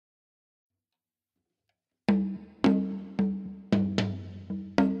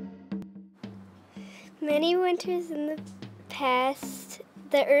Many winters in the past,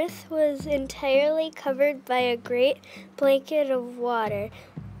 the earth was entirely covered by a great blanket of water.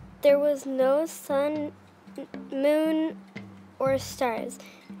 There was no sun, moon, or stars,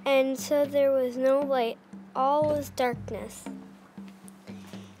 and so there was no light. All was darkness.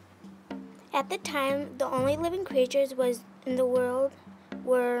 At the time, the only living creatures in the world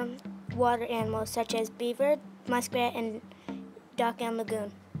were water animals such as beaver, muskrat, and duck and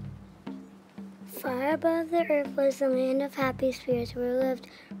lagoon. Far above the earth was the land of happy spirits where lived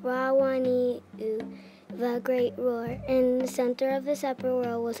Haudenosaunee, the great ruler. In the center of this upper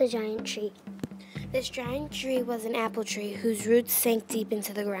world was a giant tree. This giant tree was an apple tree whose roots sank deep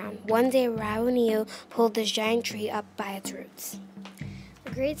into the ground. One day, Haudenosaunee pulled this giant tree up by its roots.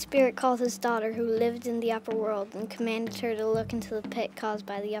 The Great Spirit called his daughter, who lived in the upper world, and commanded her to look into the pit caused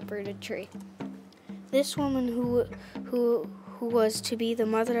by the uprooted tree. This woman who was to be the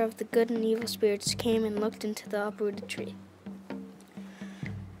mother of the good and evil spirits came and looked into the uprooted tree.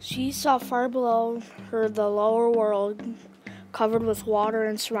 She saw far below her the lower world, covered with water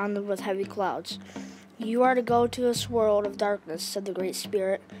and surrounded with heavy clouds. "You are to go to this world of darkness," said the Great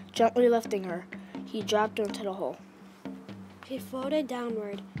Spirit, gently lifting her. He dropped her into the hole. She floated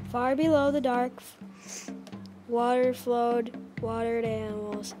downward. Far below the dark water flowed watered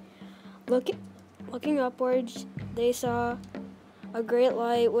animals. Looking upwards, they saw a great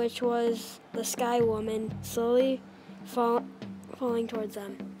light, which was the Sky Woman, slowly falling towards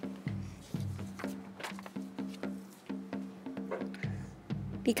them.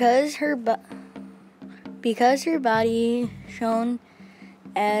 Because her body shone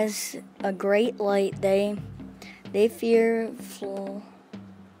as a great light, they filled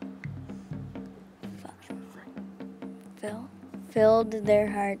their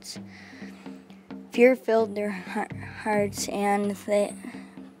hearts. Fear filled their hearts, and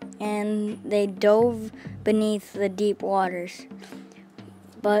they dove beneath the deep waters.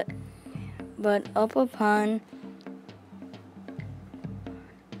 But up upon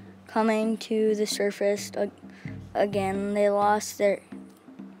coming to the surface again, they lost their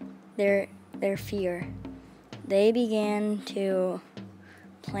fear. They began to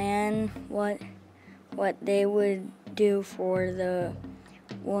plan what they would do for the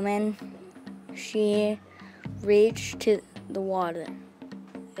woman. She reached the water.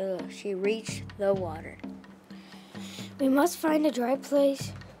 We must find a dry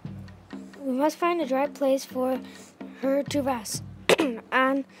place. We must find a dry place for her to rest.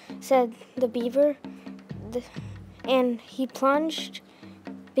 On, said the beaver, and he plunged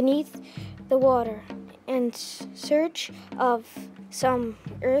beneath the water in search of some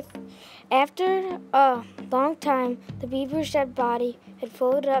earth. After a long time, the beaver's dead body had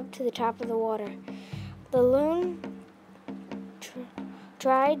floated up to the top of the water. The loon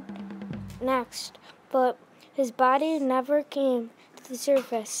tried next, but his body never came to the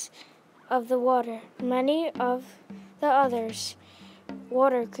surface of the water. Many of the others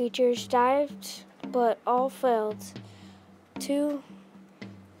water creatures dived, but all failed to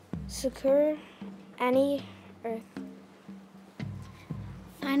secure any earth.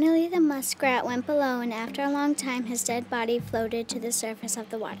 Finally, the muskrat went below, and after a long time, his dead body floated to the surface of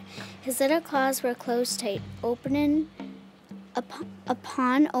the water. His little claws were closed tight.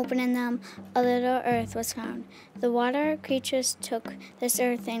 Upon opening them, a little earth was found. The water creatures took this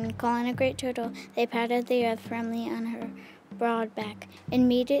earth, and calling a great turtle, they patted the earth firmly on her broad back.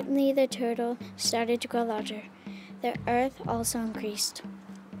 Immediately, the turtle started to grow larger. The earth also increased.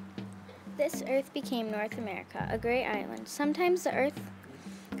 This earth became North America, a great island. Sometimes the earth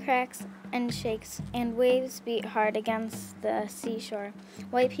cracks and shakes, and waves beat hard against the seashore.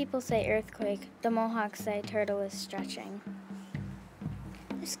 White people say earthquake. The Mohawks say turtle is stretching.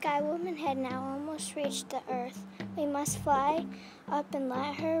 The Sky Woman had now almost reached the earth. We must fly up and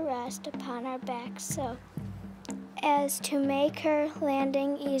let her rest upon our backs so as to make her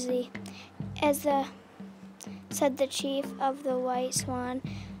landing easy, said the chief of the White Swan.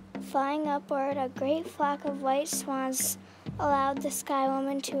 Flying upward, a great flock of white swans allowed the Sky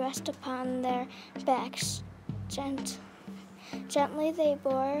Woman to rest upon their backs. Gently they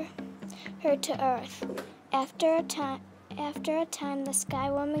bore her to earth. After a time, the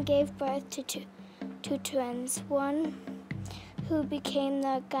Sky Woman gave birth to two twins. One who became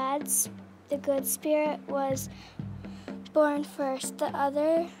the good spirit was born first. The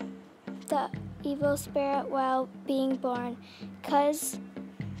other, the evil spirit, while being born, because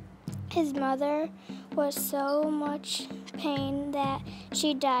his mother was so much pain that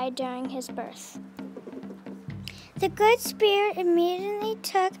she died during his birth. The good spirit immediately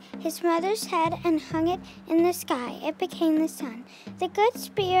took his mother's head and hung it in the sky. It became the sun. The good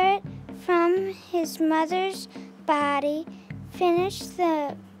spirit from his mother's body, finished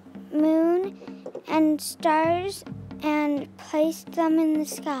the moon and stars, and placed them in the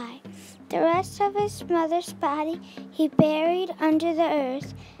sky. The rest of his mother's body he buried under the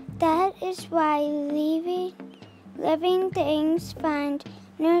earth. That is why living things find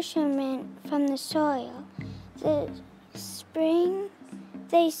nourishment from the soil.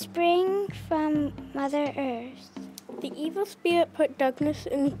 They spring from Mother Earth. The evil spirit put darkness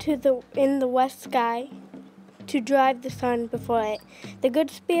in the west sky to drive the sun before it. The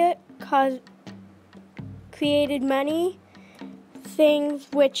good spirit created many things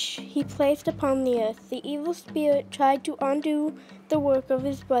which he placed upon the earth. The evil spirit tried to undo the work of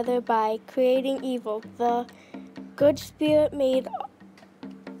his brother by creating evil. The good spirit made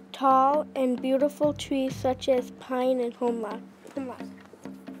tall and beautiful trees such as pine and hemlock.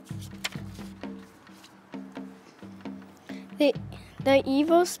 The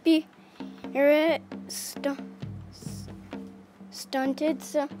evil spirit stunted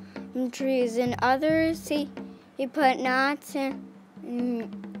some trees, and others he put knots and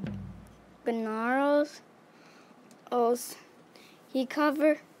gnarls. He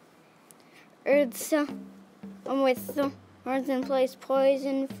covered some with thorns and placed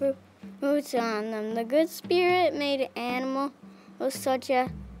poison fruits on them. The good spirit made animals such as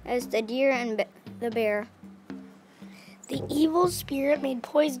the deer and the bear. The evil spirit made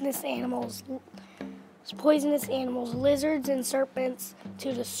poisonous animals, lizards and serpents,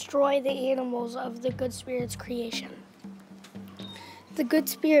 to destroy the animals of the good spirit's creation. The good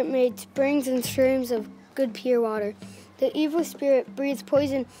spirit made springs and streams of good pure water. The evil spirit breathed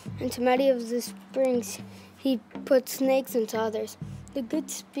poison into many of the springs. He put snakes into others. The good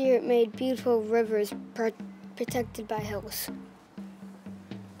spirit made beautiful rivers protected by hills.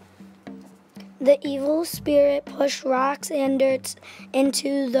 The evil spirit pushed rocks and dirt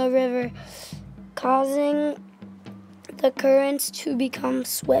into the river, causing the currents to become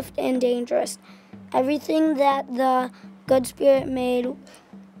swift and dangerous. Everything that the good spirit made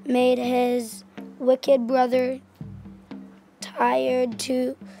his wicked brother tired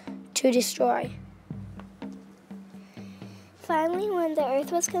to destroy. Finally, when the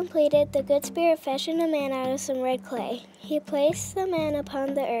earth was completed, the good spirit fashioned a man out of some red clay. He placed the man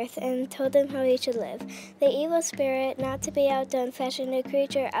upon the earth and told him how he should live. The evil spirit, not to be outdone, fashioned a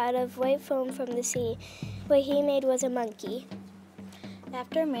creature out of white foam from the sea. What he made was a monkey.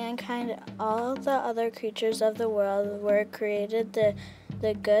 After mankind, all the other creatures of the world were created.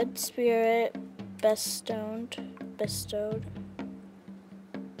 The good spirit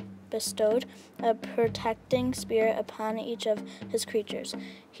bestowed a protecting spirit upon each of his creatures.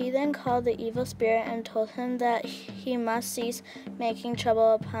 He then called the evil spirit and told him that he must cease making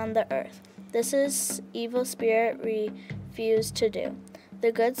trouble upon the earth. This evil spirit refused to do.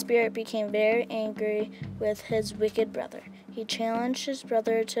 The good spirit became very angry with his wicked brother. He challenged his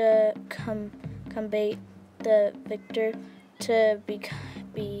brother to combat the victor to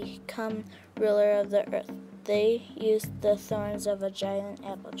become ruler of the earth. They used the thorns of a giant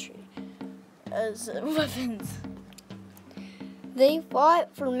apple tree as weapons. They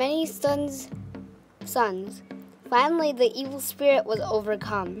fought for many sons. Finally, the evil spirit was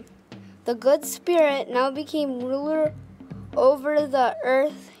overcome. The good spirit now became ruler over the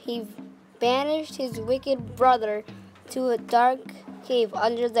earth. He banished his wicked brother to a dark cave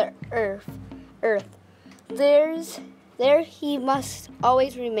under the earth. There he must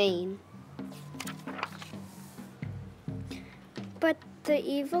always remain. But the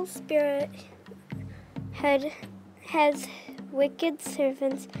evil spirit has wicked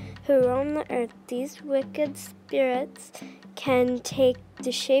servants who roam the earth. These wicked spirits can take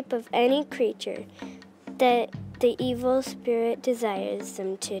the shape of any creature that the evil spirit desires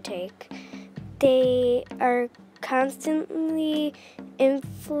them to take. They are constantly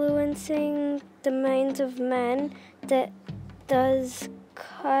influencing the minds of men, thus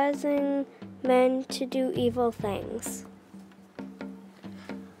causing men to do evil things.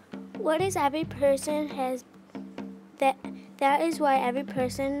 That is why every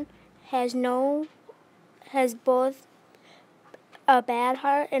person has both a bad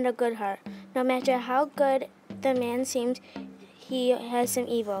heart and a good heart. No matter how good the man seems, he has some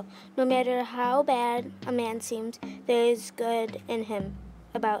evil. No matter how bad a man seems, there is good in him,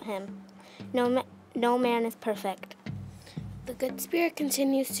 about him. No man is perfect. The good spirit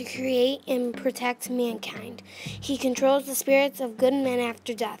continues to create and protect mankind. He controls the spirits of good men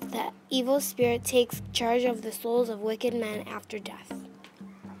after death. The evil spirit takes charge of the souls of wicked men after death.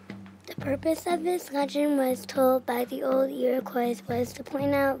 The purpose of this legend was told by the old Iroquois was to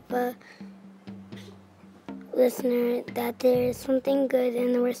point out the listener, that there is something good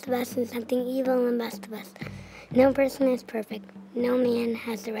in the worst of us and something evil in the best of us. No person is perfect. No man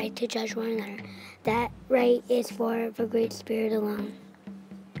has the right to judge one another. That right is for the Great Spirit alone.